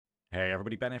Hey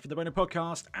everybody, Bonehead for the Bonehead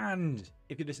podcast, and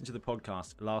if you listened to the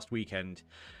podcast last weekend,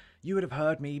 you would have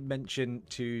heard me mention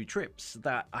to Trips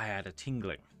that I had a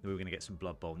tingling that we were going to get some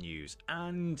Blood Bowl news,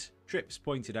 and Trips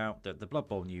pointed out that the Blood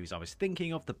Bowl news I was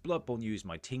thinking of, the Blood Bowl news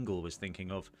my tingle was thinking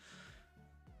of,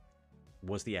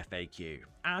 was the FAQ,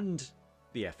 and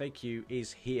the FAQ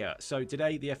is here. So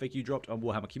today the FAQ dropped on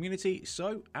Warhammer Community,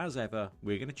 so as ever,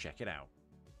 we're going to check it out.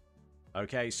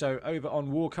 Okay, so over on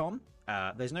Warcom,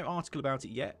 there's no article about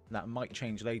it yet. That might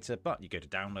change later, but you go to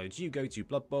downloads, you go to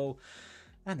Blood Bowl,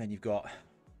 and then you've got,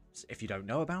 if you don't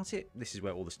know about it, this is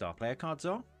where all the star player cards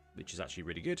are, which is actually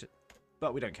really good,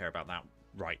 but we don't care about that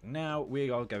right now. We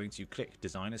are going to click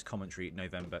Designers Commentary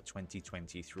November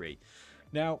 2023.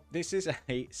 Now, this is a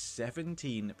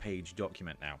 17-page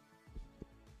document now,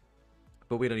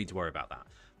 but we don't need to worry about that.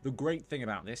 The great thing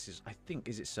about this is, I think,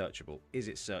 is it searchable? Is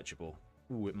it searchable?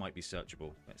 Ooh, it might be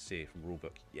searchable. Let's see if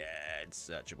rulebook. Yeah, it's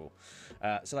searchable.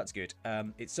 So that's good.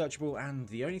 It's searchable, and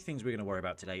the only things we're going to worry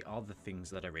about today are the things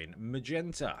that are in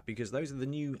magenta, because those are the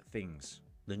new things,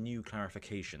 the new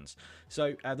clarifications.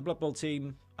 So the Blood Bowl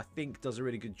team, I think, does a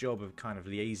really good job of kind of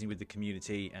liaising with the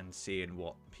community and seeing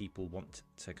what people want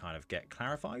to kind of get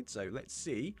clarified. So let's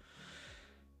see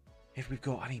if we've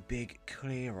got any big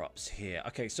clear-ups here.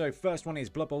 Okay, so first one is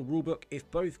Blood Bowl rulebook.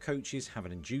 If both coaches have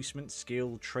an inducement,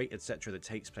 skill, trait, etc. that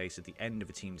takes place at the end of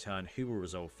a team turn, who will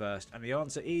resolve first? And the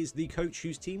answer is the coach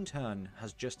whose team turn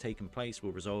has just taken place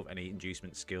will resolve any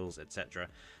inducement, skills, etc.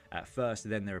 First,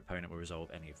 then their opponent will resolve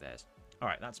any of theirs.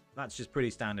 Alright, that's just pretty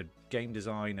standard game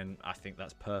design, and I think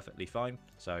that's perfectly fine.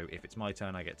 So if it's my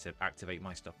turn, I get to activate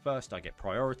my stuff first. I get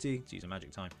priority to use a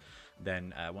magic time.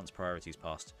 Then once priority is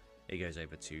passed, it goes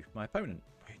over to my opponent,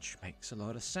 which makes a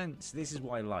lot of sense. This is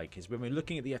what I like, is when we're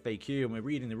looking at the FAQ and we're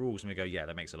reading the rules and we go, yeah,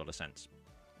 that makes a lot of sense.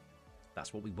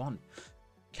 That's what we want.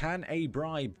 Can a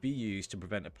bribe be used to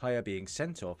prevent a player being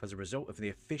sent off as a result of the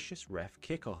officious ref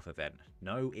kickoff event?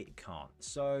 No, it can't.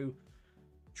 So,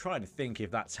 trying to think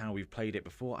if that's how we've played it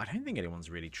before. I don't think anyone's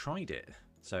really tried it.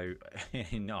 So,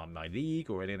 in my league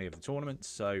or in any of the tournaments.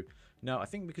 So, no, I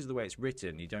think because of the way it's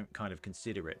written, you don't kind of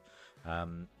consider it.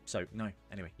 So, no,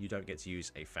 anyway, you don't get to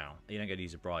use a foul. You don't get to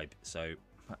use a bribe. So,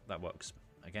 that works.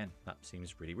 Again, that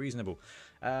seems really reasonable.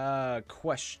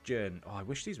 Question. Oh, I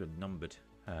wish these were numbered.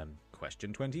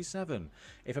 Question 27.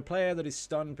 If a player that is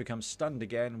stunned becomes stunned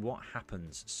again, what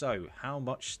happens? So, how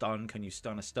much stun can you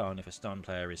stun a stun if a stun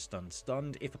player is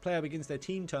stunned? If a player begins their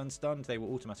team turn stunned, they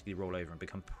will automatically roll over and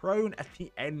become prone at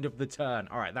the end of the turn.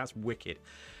 Alright, that's wicked.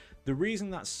 The reason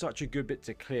that's such a good bit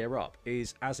to clear up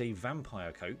is as a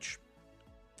vampire coach,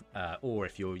 or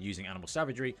if you're using animal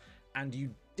savagery, and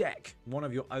you deck one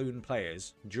of your own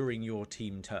players during your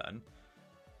team turn,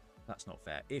 that's not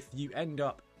fair. If you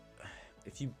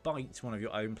bite one of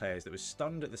your own players that was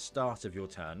stunned at the start of your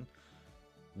turn,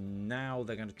 now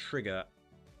they're going to trigger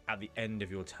at the end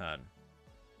of your turn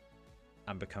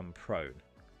and become prone.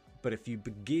 But if you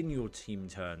begin your team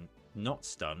turn not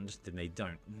stunned, then they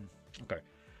don't. Okay.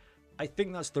 I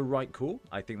think that's the right call.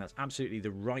 I think that's absolutely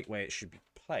the right way it should be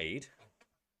played.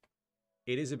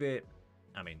 It is a bit,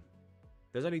 I mean,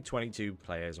 there's only 22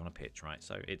 players on a pitch, right?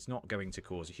 So it's not going to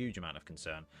cause a huge amount of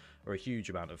concern or a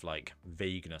huge amount of, like,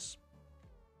 vagueness.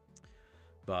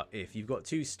 But if you've got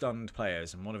two stunned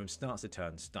players and one of them starts the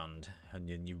turn stunned and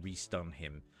then you re-stun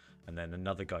him, and then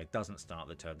another guy doesn't start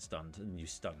the turn stunned and you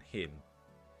stun him,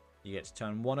 you get to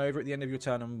turn one over at the end of your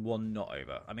turn and one not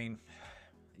over. I mean,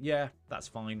 yeah, that's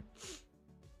fine.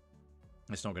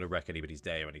 It's not going to wreck anybody's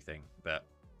day or anything, but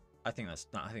I think that's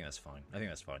fine. I think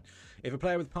that's fine. If a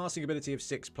player with passing ability of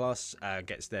 6+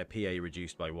 gets their PA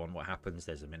reduced by 1, what happens?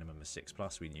 There's a minimum of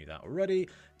 6+. We knew that already.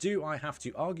 Do I have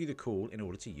to argue the call in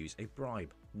order to use a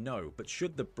bribe? No. But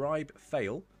should the bribe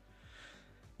fail,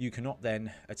 you cannot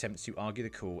then attempt to argue the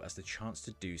call as the chance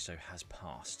to do so has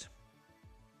passed.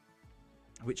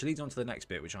 Which leads on to the next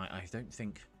bit, which I don't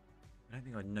think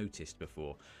I'd noticed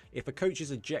before. If a coach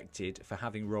is ejected for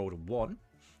having rolled a 1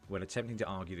 when attempting to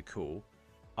argue the call,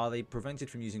 are they prevented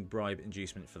from using bribe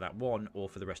inducement for that 1 or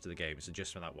for the rest of the game? So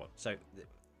just for that 1. So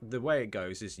the way it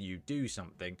goes is you do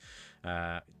something,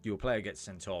 your player gets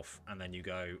sent off, and then you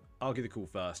go argue the call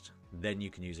first, then you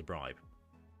can use a bribe.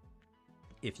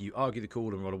 If you argue the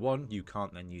call and roll a 1, you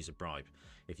can't then use a bribe.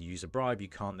 If you use a bribe, you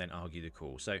can't then argue the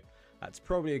call. So that's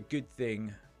probably a good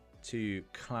thing to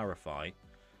clarify.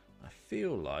 I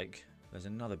feel like there's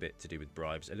another bit to do with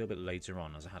bribes a little bit later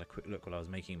on, as I had a quick look while I was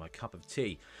making my cup of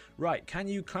tea. Right, can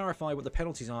you clarify what the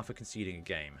penalties are for conceding a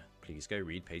game? Please go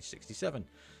read page 67.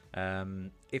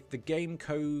 If the game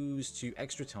goes to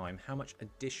extra time, how many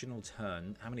additional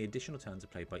turns are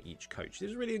played by each coach?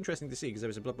 This is really interesting to see, because there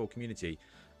was a Blood Bowl community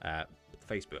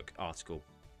Facebook article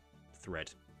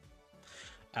thread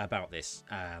about this,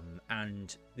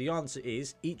 and the answer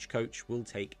is each coach will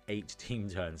take 8 team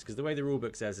turns, because the way the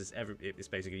rulebook says is it's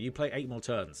basically you play 8 more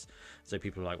turns. So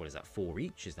people are like, what is that, 4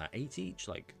 each? Is that 8 each?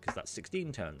 Like, because that's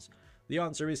 16 turns. The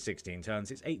answer is 16 turns.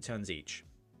 It's 8 turns each.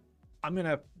 I'm going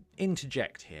to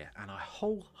interject here, and I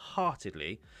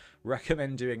wholeheartedly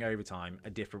recommend doing overtime a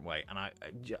different way. And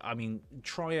I mean,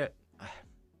 try it.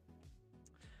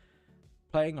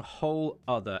 Playing a whole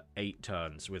other 8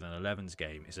 turns with an 11s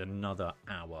game is another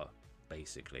hour,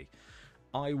 basically.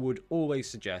 I would always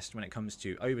suggest, when it comes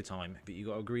to overtime, but you've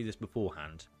got to agree this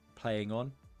beforehand, playing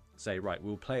on, say, right,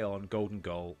 we'll play on golden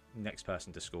goal, next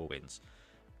person to score wins.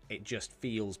 It just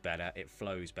feels better, it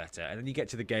flows better. And then you get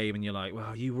to the game and you're like,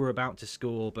 well, you were about to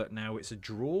score, but now it's a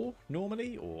draw,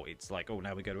 normally. Or it's like, oh,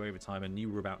 now we go to overtime and you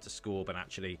were about to score, but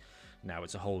actually now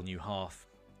it's a whole new half.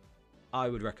 I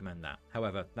would recommend that.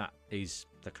 However, that is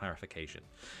the clarification.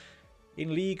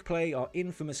 In league play, our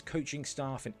infamous coaching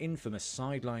staff and infamous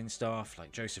sideline staff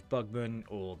like Joseph Bugman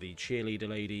or the cheerleader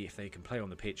lady, if they can play on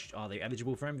the pitch, are they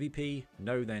eligible for MVP?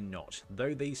 No, they're not.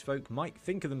 Though these folk might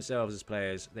think of themselves as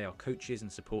players, they are coaches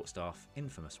and support staff,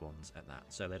 infamous ones at that.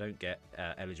 So they don't get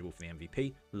eligible for the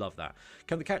MVP. Love that.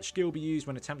 Can the catch skill be used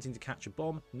when attempting to catch a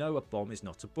bomb? No, a bomb is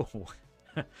not a ball.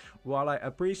 While I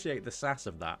appreciate the sass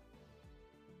of that,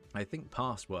 I think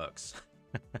pass works.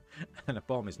 And a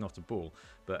bomb is not a ball.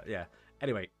 But yeah.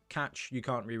 Anyway, catch, you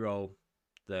can't re-roll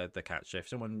the catch. So if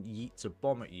someone yeets a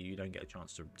bomb at you, you don't get a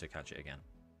chance to catch it again.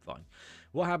 Fine.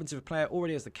 What happens if a player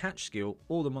already has the catch skill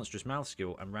or the monstrous mouth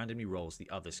skill and randomly rolls the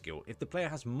other skill? If the player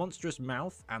has monstrous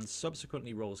mouth and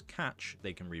subsequently rolls catch,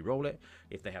 they can re-roll it.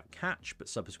 If they have catch but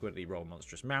subsequently roll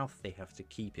monstrous mouth, they have to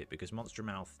keep it, because monstrous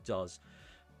mouth does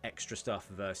extra stuff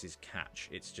versus catch.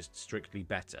 It's just strictly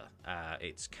better.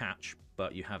 It's catch,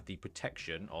 but you have the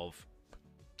protection of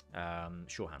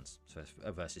sure hands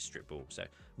versus strip ball. So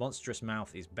monstrous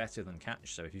mouth is better than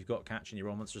catch. So if you've got catch and you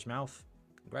roll monstrous mouth,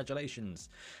 congratulations.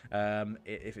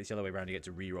 If it's the other way around, you get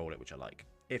to re-roll it, which I like.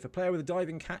 If a player with a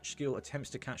diving catch skill attempts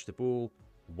to catch the ball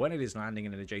when it is landing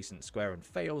in an adjacent square and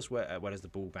fails, where does the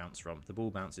ball bounce from? The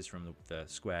ball bounces from the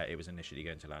square it was initially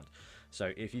going to land.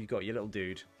 So if you've got your little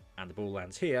dude and the ball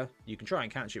lands here, you can try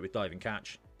and catch it with diving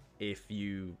catch. If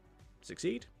you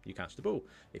succeed, you catch the ball.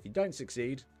 If you don't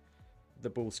succeed, the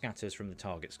ball scatters from the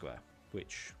target square,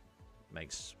 which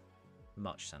makes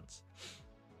much sense.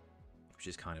 Which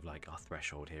is kind of like our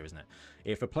threshold here, isn't it?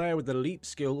 If a player with the leap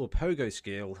skill or pogo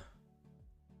skill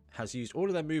has used all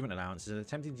of their movement allowances and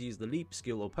attempting to use the leap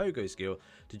skill or pogo skill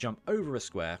to jump over a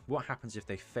square, what happens if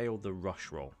they fail the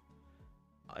rush roll?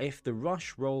 If the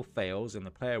rush roll fails, then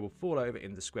the player will fall over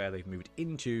in the square they've moved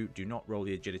into. Do not roll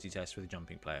the agility test for the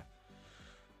jumping player.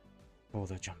 Or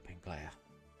the jumping player.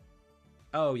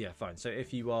 Oh, yeah, fine. So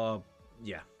if you are...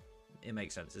 Yeah, it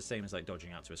makes sense. It's the same as like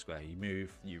dodging out to a square. You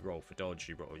move, you roll for dodge,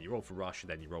 you roll for rush, and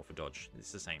then you roll for dodge.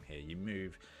 It's the same here. You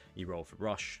move, you roll for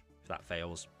rush. If that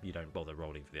fails, you don't bother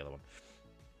rolling for the other one.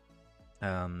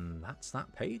 That's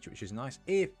that page, which is nice.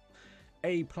 If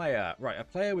a player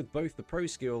with both the pro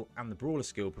skill and the brawler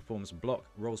skill performs a block,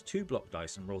 rolls 2 block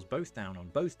dice and rolls both down on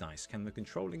both dice, can the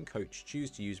controlling coach choose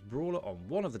to use brawler on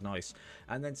one of the dice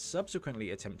and then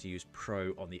subsequently attempt to use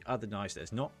pro on the other dice that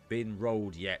has not been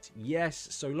rolled yet? Yes,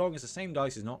 so long as the same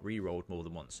dice is not re-rolled more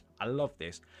than once. I love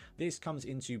this. This comes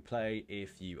into play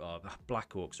if you are...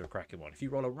 Black Orcs are a cracking one. If you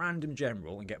roll a random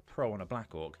general and get pro on a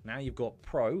Black Orc, now you've got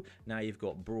pro, now you've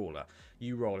got brawler.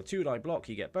 You roll a 2-die block,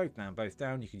 you get both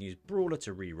down. You can use brawler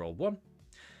to re-roll 1.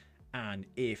 And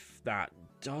if that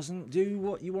doesn't do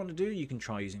what you want to do, you can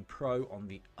try using pro on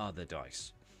the other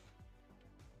dice.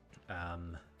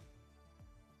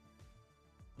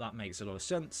 That makes a lot of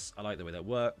sense. I like the way that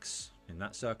works in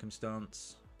that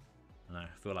circumstance. I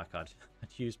feel like I'd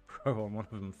use pro on one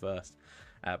of them first,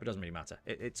 but it doesn't really matter.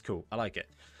 It's cool. I like it.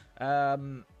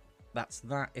 That's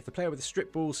that. If the player with the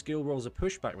strip ball skill rolls a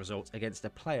pushback result against a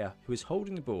player who is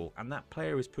holding the ball and that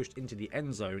player is pushed into the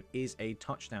end zone, is a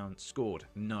touchdown scored?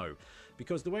 No.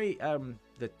 Because the way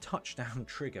the touchdown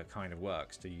trigger kind of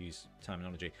works, to use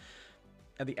terminology,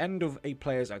 at the end of a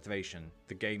player's activation,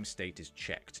 the game state is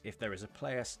checked. If there is a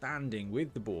player standing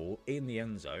with the ball in the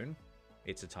end zone,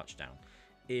 it's a touchdown.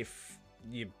 If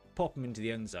you pop them into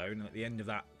the end zone and at the end of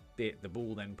that bit the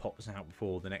ball then pops out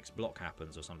before the next block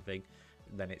happens or something,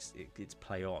 then it's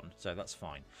play on, so that's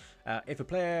fine. If a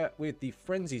player with the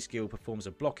frenzy skill performs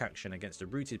a block action against a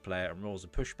rooted player and rolls a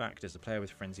pushback, does the player with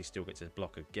frenzy still get to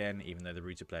block again even though the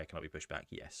rooted player cannot be pushed back?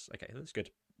 Yes. Okay, that's good.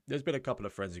 There's been a couple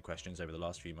of frenzy questions over the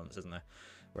last few months, isn't there,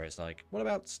 where it's like, what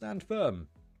about stand firm?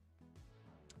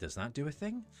 Does that do a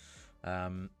thing?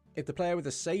 If the player with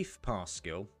a safe pass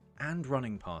skill and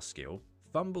running pass skill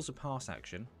fumbles a pass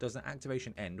action, does the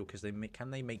activation end, or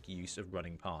can they make use of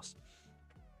running past?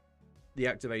 The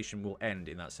activation will end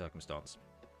in that circumstance.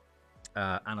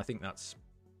 And I think that's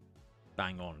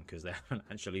bang on, because they haven't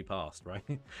actually passed, right?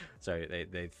 So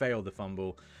they failed the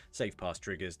fumble, safe pass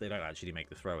triggers, they don't actually make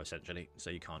the throw, essentially, so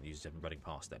you can't use them running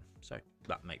past them. So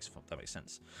that makes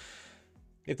sense.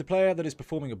 If the player that is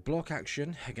performing a block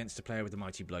action against a player with the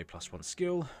Mighty Blow +1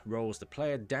 skill rolls the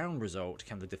player down result,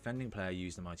 can the defending player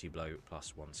use the Mighty Blow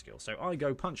 +1 skill? So I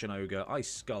go punch an ogre, I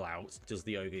skull out. Does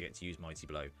the ogre get to use Mighty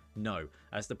Blow? No,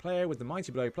 as the player with the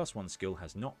Mighty Blow +1 skill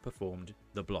has not performed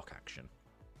the block action.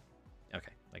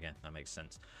 Okay, again, that makes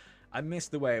sense. I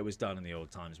missed the way it was done in the old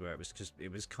times, where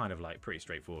it was kind of like pretty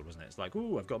straightforward, wasn't it? It's like,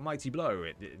 oh, I've got Mighty Blow.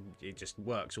 It just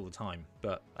works all the time.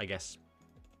 But I guess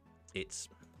it's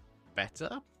better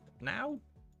now.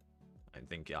 I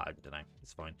don't know.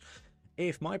 It's fine.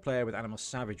 If my player with Animal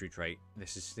Savagery trait,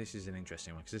 this is an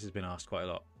interesting one because this has been asked quite a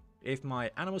lot. If my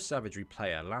Animal Savagery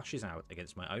player lashes out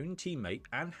against my own teammate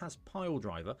and has Pile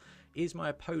Driver, is my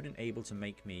opponent able to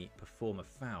make me perform a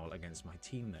foul against my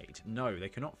teammate? No, they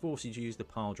cannot force you to use the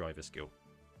Pile Driver skill.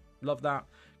 Love that.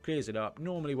 Clears it up.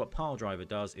 Normally what Pile Driver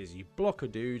does is you block a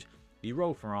dude, you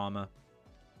roll for armor.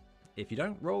 If you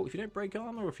don't break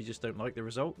armor, or if you just don't like the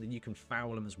result, then you can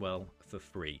foul them as well for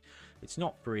free. It's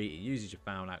not free, it uses your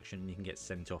foul action, and you can get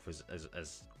sent off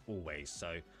as always.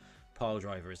 So Pile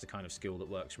Driver is the kind of skill that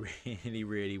works really,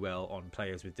 really well on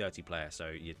players with Dirty Player. So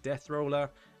your Death Roller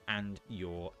and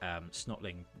your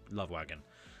Snotling Love Wagon.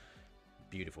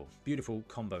 Beautiful, beautiful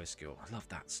combo skill. I love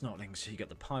that. Snotling, so you got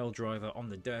the Pile Driver on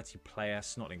the Dirty Player,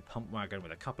 Snotling Pump Wagon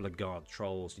with a couple of guard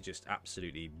trolls. You just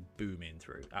absolutely boom in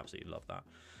through. Absolutely love that.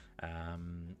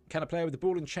 Can a player with the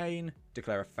ball and chain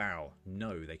declare a foul?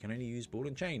 No, they can only use ball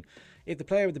and chain. If the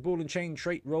player with the ball and chain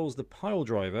trait rolls the Pile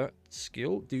Driver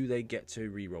skill, do they get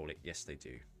to re-roll it? Yes, they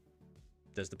do.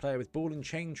 Does the player with ball and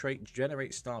chain trait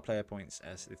generate star player points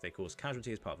as if they cause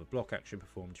casualty as part of a block action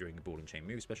performed during a ball and chain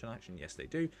move special action? Yes, they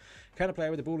do. Can a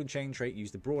player with the ball and chain trait use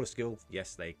the brawler skill?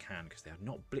 Yes, they can, because they are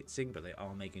not blitzing, but they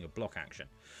are making a block action.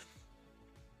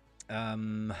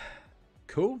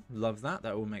 Cool, love that.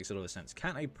 That all makes a lot of sense.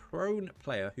 Can a prone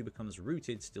player who becomes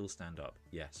rooted still stand up?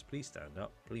 Yes, please stand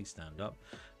up. Please stand up.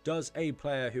 Does a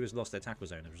player who has lost their tackle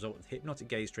zone as a result of the hypnotic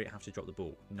gaze trait have to drop the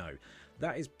ball? No.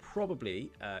 That is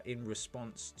probably in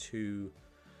response to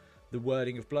the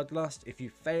wording of Bloodlust. If you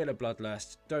fail a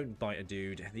Bloodlust, don't bite a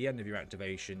dude. At the end of your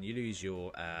activation, you lose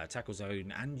your tackle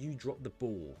zone and you drop the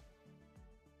ball.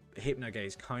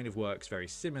 Hypnogaze kind of works very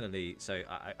similarly, so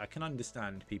I can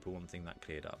understand people wanting that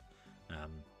cleared up.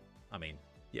 I mean,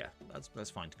 yeah, that's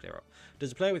fine to clear up.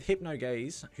 Does a player with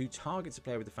Hypnogaze who targets a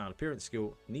player with the foul appearance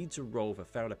skill need to roll for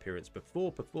foul appearance before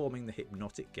performing the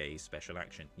Hypnotic Gaze special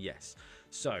action? Yes.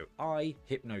 So I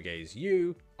Hypnogaze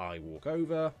you, I walk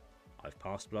over, I've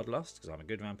passed Bloodlust because I'm a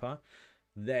good vampire.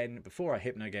 Then before I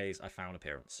Hypnogaze, I foul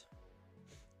appearance.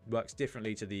 Works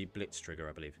differently to the Blitz trigger,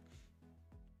 I believe.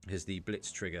 Because the Blitz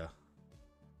trigger,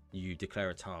 you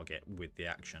declare a target with the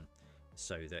action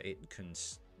so that it can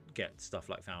get stuff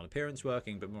like foul appearance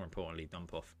working, but more importantly,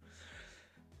 dump off.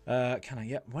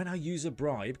 When I use a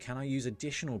bribe, can I use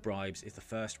additional bribes if the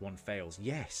first one fails?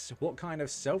 Yes. What kind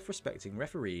of self-respecting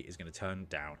referee is going to turn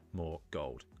down more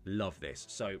gold? Love this.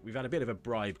 So we've had a bit of a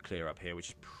bribe clear up here, which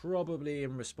is probably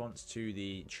in response to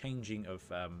the changing of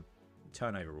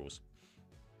turnover rules.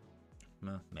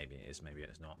 Maybe it is, maybe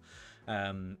it's not.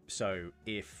 So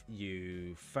if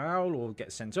you foul or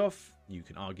get sent off, you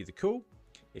can argue the call.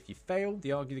 If you fail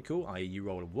the argue the call, i.e. you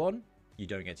roll a 1, you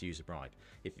don't get to use a bribe.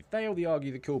 If you fail the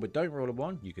argue the call but don't roll a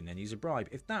 1, you can then use a bribe.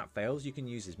 If that fails, you can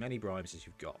use as many bribes as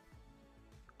you've got.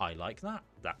 I like that.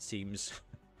 That seems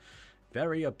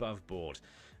very above board.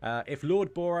 If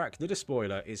Lord Borak, the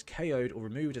Despoiler, is KO'd or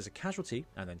removed as a casualty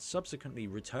and then subsequently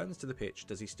returns to the pitch,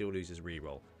 does he still lose his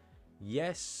reroll?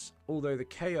 Yes, although the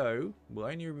KO will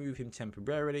only remove him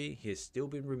temporarily, he has still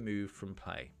been removed from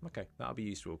play. Okay, that'll be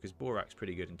useful because Borak's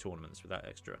pretty good in tournaments with that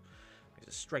extra. He's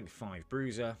a strength 5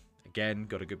 bruiser. Again,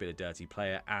 got a good bit of dirty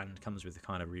player and comes with the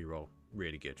kind of reroll.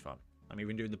 Really good fun. I'm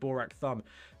even doing the Borak thumb.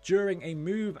 During a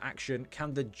move action,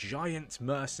 can the giant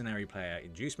mercenary player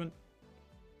inducement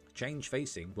change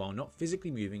facing while not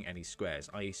physically moving any squares,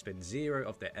 i.e. spend 0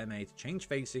 of their MA to change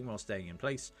facing while staying in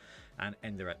place and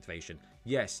end their activation?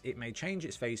 Yes, it may change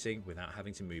its facing without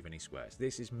having to move any squares.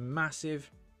 This is massive.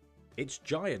 It's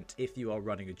giant if you are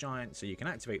running a giant, so you can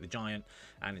activate the giant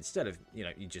and instead of, you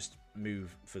just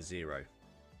move for 0.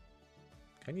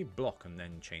 Can you block and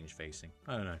then change facing?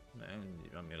 I don't know.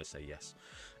 I'm going to say yes.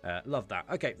 Love that.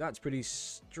 Okay, that's pretty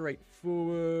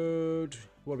straightforward.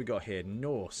 What have we got here?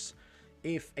 Norse.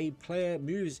 If a player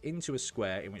moves into a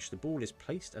square in which the ball is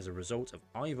placed as a result of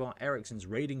Ivar Eriksson's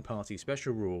raiding party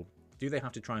special rule, do they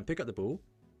have to try and pick up the ball?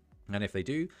 And if they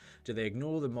do they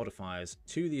ignore the modifiers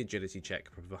to the agility check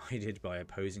provided by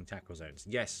opposing tackle zones?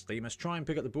 Yes, they must try and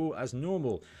pick up the ball as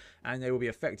normal, and they will be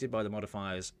affected by the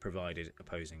modifiers provided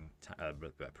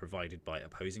by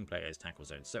opposing players' tackle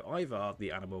zones. So Ivar,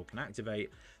 the animal, can activate,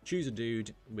 choose a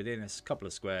dude within a couple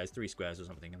of squares, 3 squares or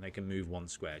something, and they can move 1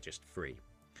 square just free.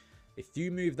 If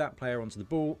you move that player onto the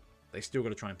ball, they still got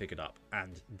to try and pick it up,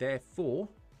 and therefore,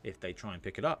 if they try and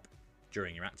pick it up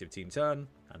during your active team turn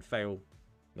and fail,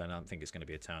 then I don't think it's going to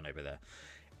be a turnover there.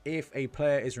 If a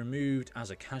player is removed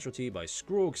as a casualty by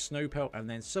Skrorg Snowpelt and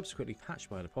then subsequently patched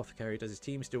by an apothecary, does his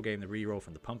team still gain the reroll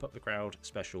from the pump up the crowd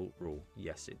special rule?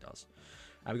 Yes, it does.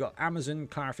 And we've got Amazon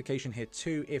clarification here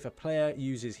too. If a player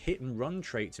uses hit and run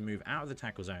trait to move out of the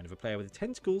tackle zone of a player with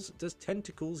tentacles, does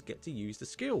tentacles get to use the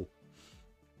skill?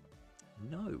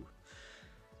 No.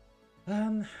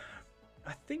 I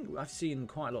think I've seen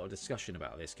quite a lot of discussion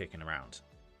about this kicking around.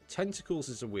 Tentacles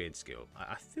is a weird skill.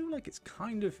 I feel like it's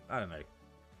kind of, I don't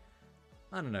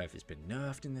know if it's been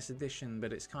nerfed in this edition,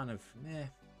 but it's kind of,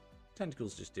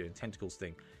 Tentacles just doing Tentacles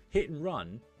thing. Hit and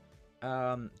run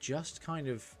just kind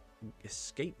of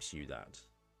escapes you that,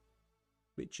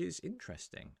 which is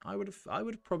interesting. I would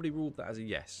have probably ruled that as a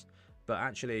yes, but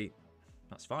actually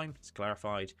that's fine. It's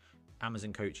clarified.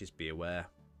 Amazon coaches, be aware.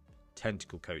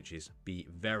 Tentacle coaches, be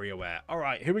very aware. All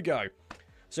right, here we go.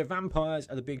 So vampires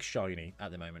are the big shiny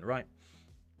at the moment, right?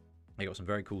 They've got some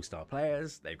very cool star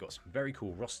players. They've got some very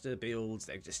cool roster builds.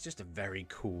 It's just a very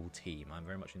cool team. I'm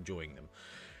very much enjoying them.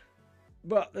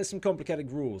 But there's some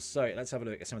complicated rules. So let's have a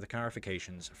look at some of the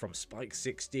clarifications from Spike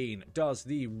 16. Does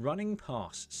the running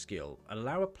pass skill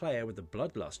allow a player with the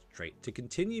bloodlust trait to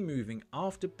continue moving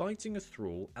after biting a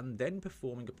thrall and then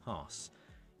performing a pass?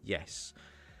 Yes.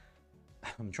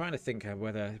 I'm trying to think of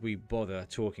whether we bother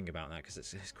talking about that because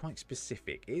it's quite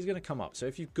specific. It is going to come up. So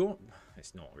if you've got...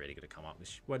 It's not really going to come up.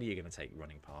 When are you going to take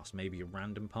running pass? Maybe a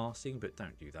random passing, but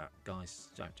don't do that.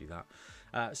 Guys, don't do that.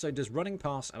 So does running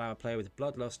pass allow a player with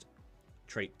bloodlust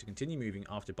trait to continue moving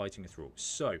after biting a thrall?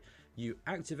 So you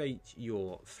activate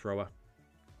your thrower,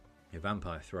 your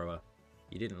vampire thrower.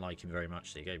 You didn't like him very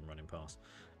much, so you gave him running pass.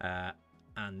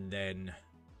 And then...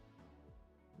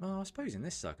 Well, I suppose in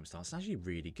this circumstance, it's actually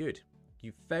really good.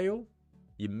 You fail,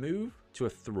 you move to a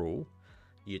thrall,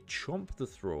 you chomp the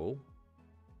thrall,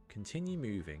 continue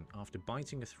moving after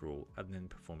biting a thrall and then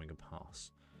performing a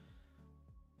pass.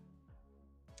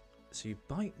 So you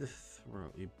bite the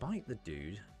thrall, you bite the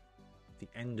dude at the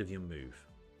end of your move.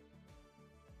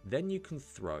 Then you can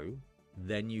throw,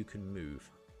 then you can move.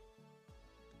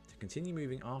 To continue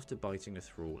moving after biting a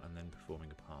thrall and then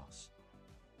performing a pass.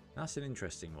 That's an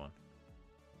interesting one.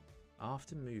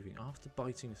 After moving, after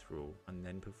biting a thrall, and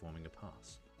then performing a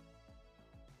pass.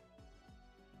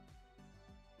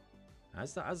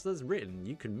 As that's written,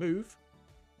 you can move,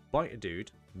 bite a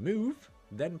dude, move,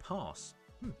 then pass.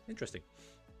 Interesting.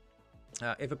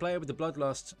 If a player with the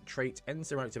bloodlust trait ends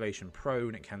their activation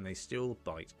prone, can they still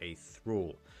bite a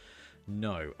thrall?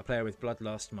 No. A player with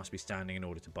bloodlust must be standing in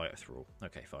order to bite a thrall.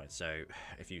 Okay, fine. So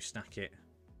if you stack it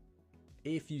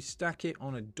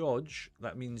on a dodge,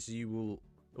 that means you will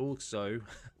also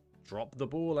drop the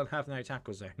ball and have no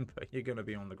tackle zone, but you're going to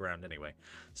be on the ground anyway.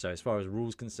 So as far as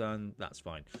rules concerned, that's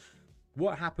fine.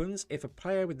 What happens if a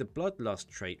player with the bloodlust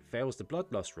trait fails the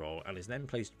bloodlust roll and is then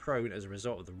placed prone as a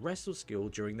result of the wrestle skill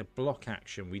during the block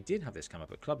action? We did have this come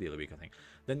up at club the other week, I think.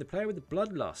 Then the player with the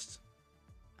bloodlust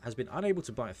has been unable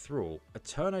to bite a thrall. A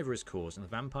turnover is caused and the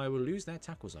vampire will lose their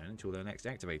tackle zone until they're next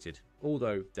activated,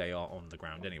 although they are on the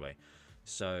ground anyway.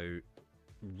 So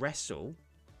wrestle.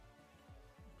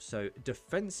 So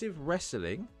defensive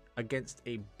wrestling against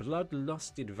a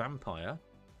bloodlusted vampire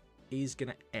is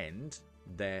going to end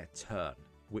their turn,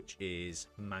 which is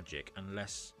magic,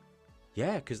 unless...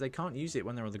 Yeah, because they can't use it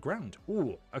when they're on the ground.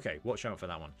 Ooh, okay, watch out for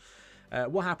that one.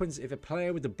 What happens if a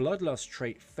player with the bloodlust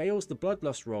trait fails the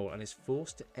bloodlust roll and is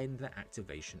forced to end their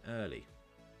activation early?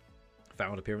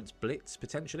 Foul appearance blitz,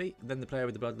 potentially. Then the player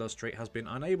with the bloodlust trait has been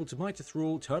unable to bite a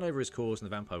thrall, turnover is caused,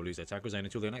 and the vampire will lose their tackle zone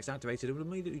until they're next activated and will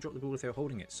immediately drop the ball if they're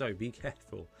holding it. So be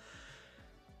careful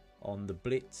on the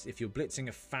blitz. If you're blitzing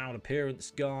a foul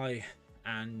appearance guy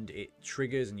and it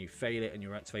triggers and you fail it and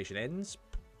your activation ends,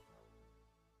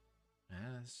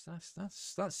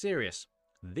 that's serious.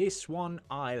 This one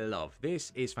I love.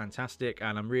 This is fantastic,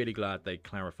 and I'm really glad they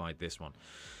clarified this one.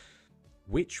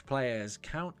 Which players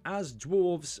count as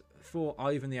dwarves for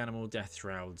Ivan the Animal Death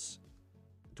Shroud's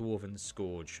Dwarven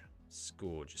Scourge.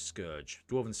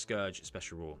 Dwarven Scourge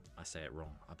special rule. I say it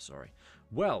wrong. I'm sorry.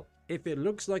 Well, If it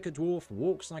looks like a dwarf,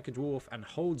 walks like a dwarf, and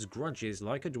holds grudges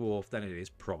like a dwarf, then it is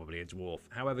probably a dwarf.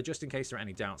 However, just in case there are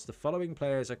any doubts, the following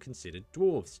players are considered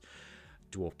dwarves.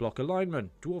 Dwarf blocker linemen,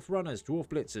 dwarf runners, dwarf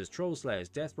blitzers, troll slayers,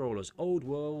 death rollers, old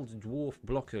world dwarf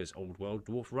blockers, old world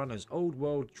dwarf runners, old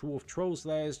world dwarf troll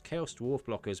slayers, chaos dwarf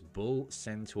blockers, bull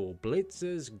centaur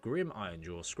blitzers, grim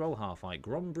ironjaw, scroll half-eye,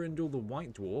 grombrindle the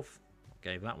white dwarf,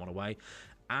 gave that one away,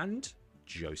 and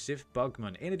Joseph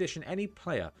Bugman. In addition, any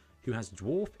player who has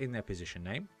dwarf in their position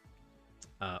name,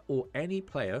 or any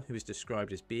player who is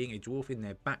described as being a dwarf in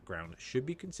their background should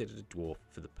be considered a dwarf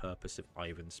for the purpose of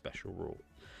Ivan's special rule.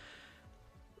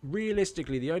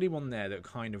 Realistically, the only one there that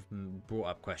kind of brought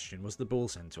up question was the bull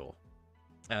centaur.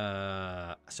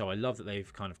 So I love that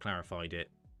they've kind of clarified it.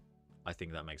 I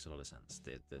think that makes a lot of sense.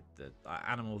 The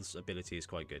animal's ability is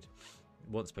quite good.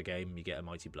 Once per game, you get a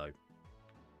mighty blow.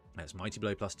 That's mighty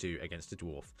blow +2 against a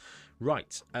dwarf.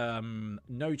 Right.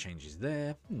 No changes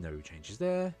there. No changes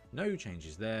there. No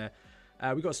changes there.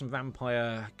 We got some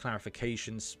vampire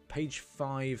clarifications. Page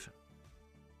 5.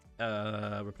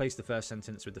 Replace the first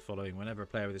sentence with the following. Whenever a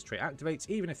player with this trait activates,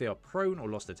 even if they are prone or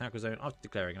lost their tackle zone, after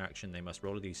declaring an action, they must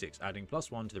roll a d6, adding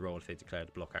 +1 to the roll if they declared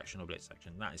a block action or blitz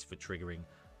action. That is for triggering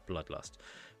Bloodlust.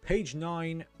 Page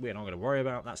 9, we're not going to worry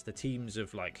about. That's the teams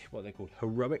of, like, what they're called,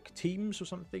 heroic teams or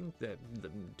something.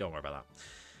 Don't worry about that.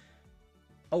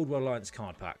 Old World Alliance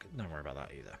card pack. Don't worry about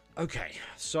that either. Okay,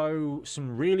 so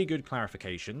some really good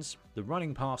clarifications. The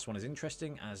running pass one is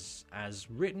interesting as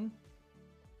written.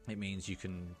 It means you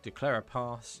can declare a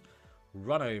pass,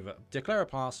 declare a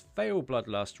pass, fail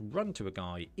Bloodlust, run to a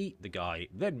guy, eat the guy,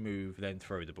 then move, then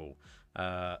throw the ball.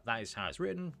 That is how it's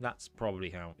written. That's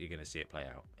probably how you're going to see it play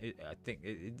out.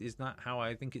 Is that how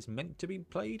I think it's meant to be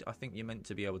played? I think you're meant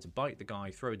to be able to bite the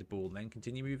guy, throw the ball, then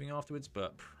continue moving afterwards.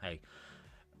 But hey,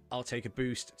 I'll take a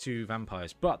boost to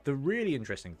vampires. But the really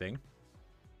interesting thing,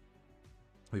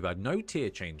 we've had no tier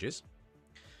changes.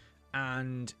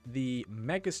 And the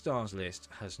Megastars list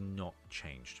has not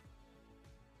changed.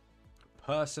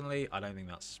 Personally, I think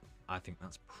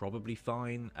that's probably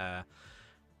fine. And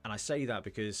I say that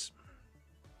because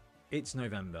it's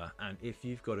November, and if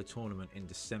you've got a tournament in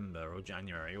December or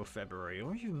January or February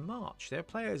or even March, their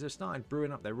players have started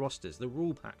brewing up their rosters. The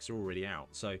rule packs are already out.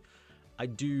 So I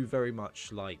do very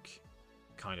much like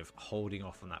kind of holding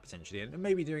off on that potentially, and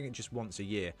maybe doing it just once a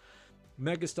year.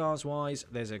 Megastars wise,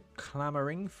 there's a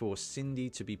clamouring for Cindy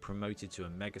to be promoted to a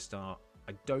Megastar.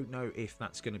 I don't know if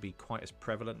that's going to be quite as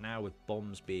prevalent now with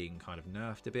bombs being kind of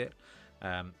nerfed a bit,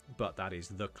 but that is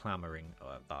the clamouring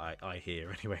that I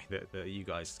hear anyway, that you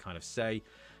guys kind of say.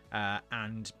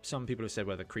 And some people have said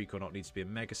whether Creek or not needs to be a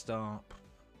Megastar.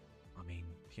 I mean,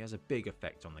 he has a big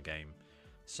effect on the game,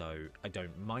 so I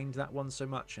don't mind that one so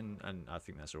much, and I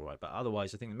think that's alright. But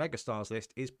otherwise, I think the Megastars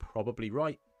list is probably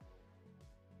right.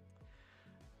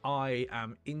 I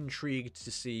am intrigued to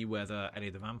see whether any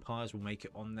of the vampires will make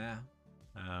it on there.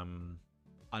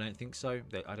 I don't think so.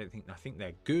 I think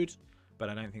they're good, but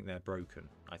I don't think they're broken.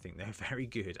 I think they're very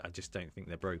good. I just don't think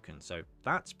they're broken. So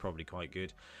that's probably quite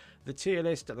good. The tier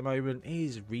list at the moment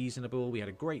is reasonable. We had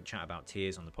a great chat about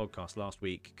tiers on the podcast last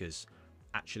week, because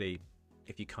actually,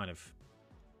 if you kind of,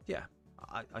 yeah,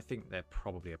 I think they're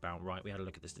probably about right. We had a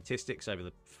look at the statistics over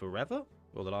the forever,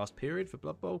 or the last period for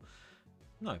Blood Bowl.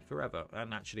 No, forever.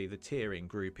 And actually the tiering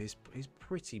group is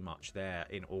pretty much there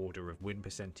in order of win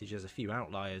percentage. There's a few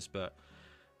outliers, but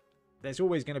there's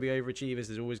always going to be overachievers.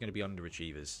 There's always going to be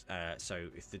underachievers. So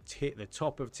if the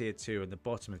top of tier 2 and the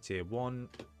bottom of tier 1,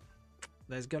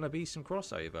 there's going to be some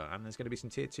crossover. And there's going to be some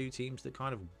tier 2 teams that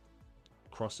kind of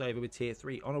cross over with tier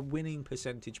 3 on a winning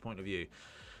percentage point of view.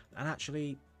 And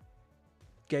actually,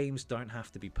 games don't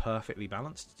have to be perfectly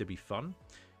balanced to be fun.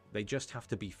 They just have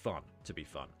to be fun to be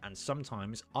fun. And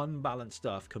sometimes unbalanced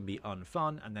stuff can be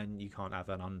unfun, and then you can't have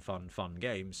an unfun fun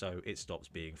game, so it stops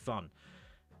being fun.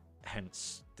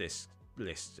 Hence this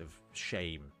list of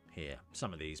shame here.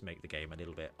 Some of these make the game a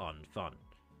little bit unfun.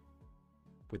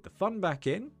 With the fun back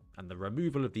in, and the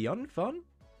removal of the unfun,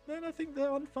 then I think the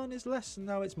unfun is less, and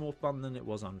now it's more fun than it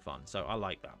was unfun. So I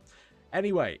like that.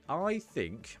 Anyway, I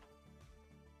think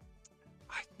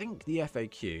the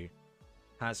FAQ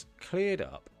has cleared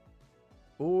up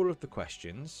all of the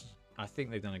questions. I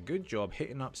think they've done a good job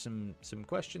hitting up some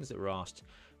questions that were asked.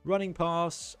 Running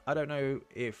pass, I don't know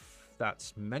if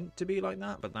that's meant to be like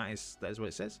that, but that is what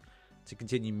it says. To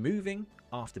continue moving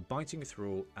after biting a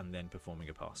thrall and then performing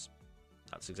a pass.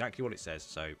 That's exactly what it says,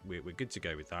 so we're good to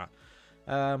go with that.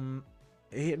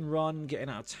 Hit and run, getting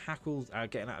out of tackles,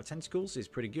 getting out of tentacles is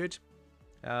pretty good.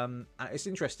 It's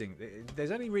interesting.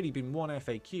 There's only really been one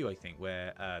FAQ, I think,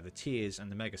 where the tiers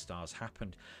and the megastars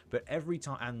happened. But every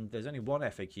time, and there's only one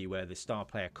FAQ where the star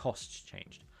player costs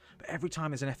changed. But every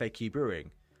time there's an FAQ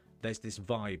brewing, there's this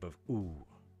vibe of, ooh,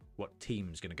 what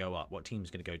team's going to go up, what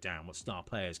team's going to go down, what star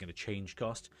player is going to change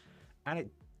cost. And it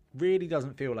really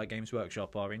doesn't feel like Games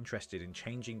Workshop are interested in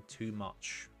changing too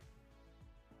much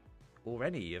or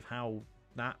any of how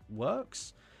that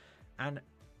works. And,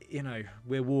 you know,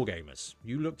 we're wargamers.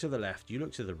 You look to the left, you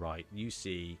look to the right, you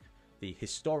see the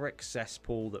historic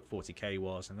cesspool that 40k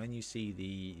was, and then you see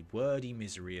the wordy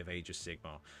misery of Age of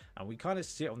Sigmar. And we kind of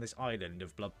sit on this island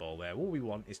of Blood Bowl where all we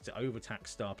want is to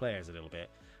overtax star players a little bit.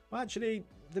 Well, actually,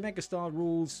 the Megastar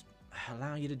rules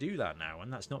allow you to do that now,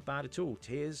 and that's not bad at all.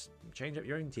 Tiers, change up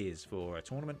your own tiers for a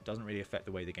tournament, doesn't really affect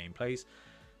the way the game plays.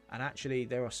 And actually,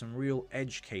 there are some real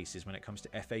edge cases when it comes to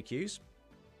FAQs.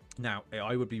 Now,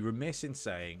 I would be remiss in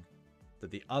saying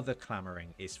that the other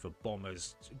clamouring is for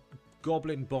bombers,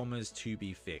 goblin bombers to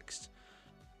be fixed.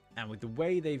 And with the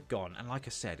way they've gone, and like I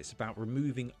said, it's about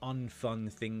removing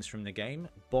unfun things from the game.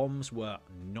 Bombs were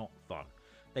not fun.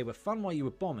 They were fun while you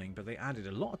were bombing, but they added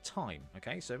a lot of time,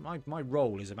 okay? So my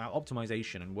role is about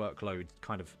optimization and workload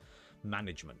kind of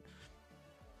management.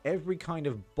 Every kind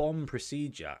of bomb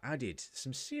procedure added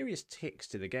some serious ticks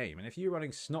to the game. And if you're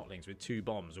running snotlings with 2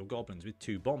 bombs or goblins with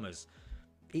 2 bombers,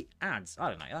 it adds, I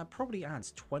don't know, that probably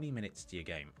adds 20 minutes to your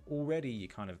game. Already you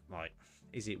kind of like,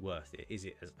 is it worth it? Is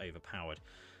it as overpowered?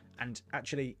 And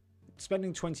actually,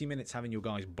 spending 20 minutes having your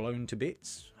guys blown to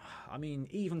bits, I mean,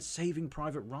 even Saving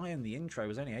Private Ryan, the intro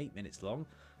was only 8 minutes long.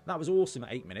 That was awesome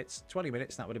at 8 minutes. 20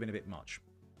 minutes, that would have been a bit much.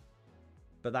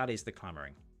 But that is the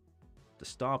clamouring. The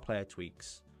star player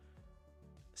tweaks,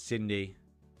 Cindy,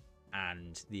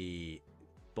 and the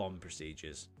bomb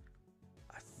procedures.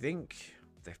 I think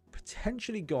they've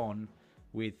potentially gone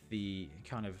with the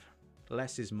kind of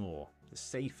less is more, the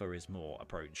safer is more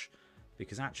approach,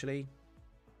 because actually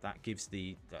that gives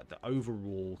the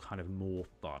overall kind of more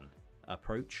fun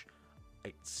approach.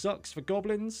 It sucks for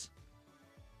goblins,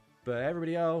 but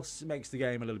everybody else makes the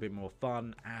game a little bit more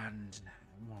fun. And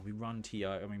well, we run TO,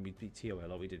 I mean, we beat TO a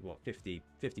lot. We did what, 50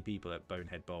 people at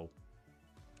Bonehead Bowl.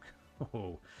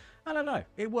 Oh, I don't know.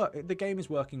 It worked. The game is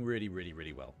working really, really,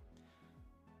 really well.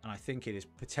 And I think it is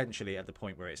potentially at the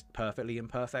point where it's perfectly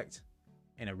imperfect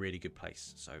in a really good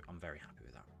place. So I'm very happy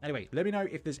with that. Anyway, let me know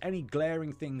if there's any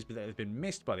glaring things that have been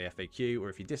missed by the FAQ, or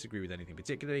if you disagree with anything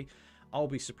particularly. I'll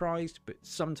be surprised, but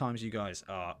sometimes you guys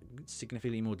are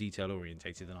significantly more detail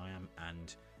orientated than I am,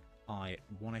 and I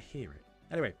want to hear it.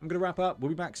 Anyway, I'm going to wrap up. We'll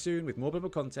be back soon with more Blood Bowl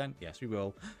content. Yes, we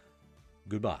will.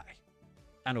 Goodbye.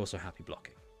 And also happy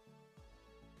blocking.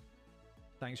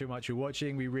 Thanks very much for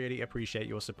watching. We really appreciate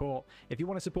your support. If you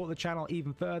want to support the channel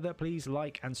even further, please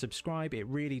like and subscribe. It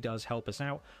really does help us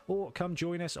out. Or come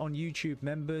join us on YouTube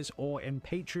Members or in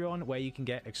Patreon, where you can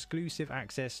get exclusive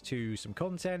access to some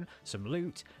content, some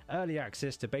loot, early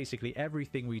access to basically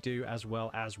everything we do, as well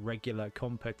as regular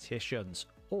competitions.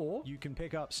 Or you can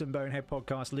pick up some Bonehead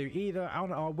Podcast loot either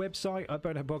on our website at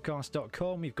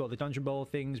boneheadpodcast.com. We've got the Dungeon Bowl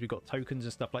things, we've got tokens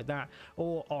and stuff like that,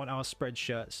 or on our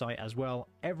Spreadshirt site as well.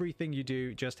 Everything you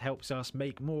do just helps us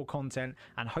make more content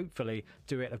and hopefully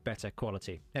do it of better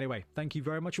quality. Anyway, thank you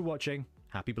very much for watching.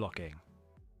 Happy blocking.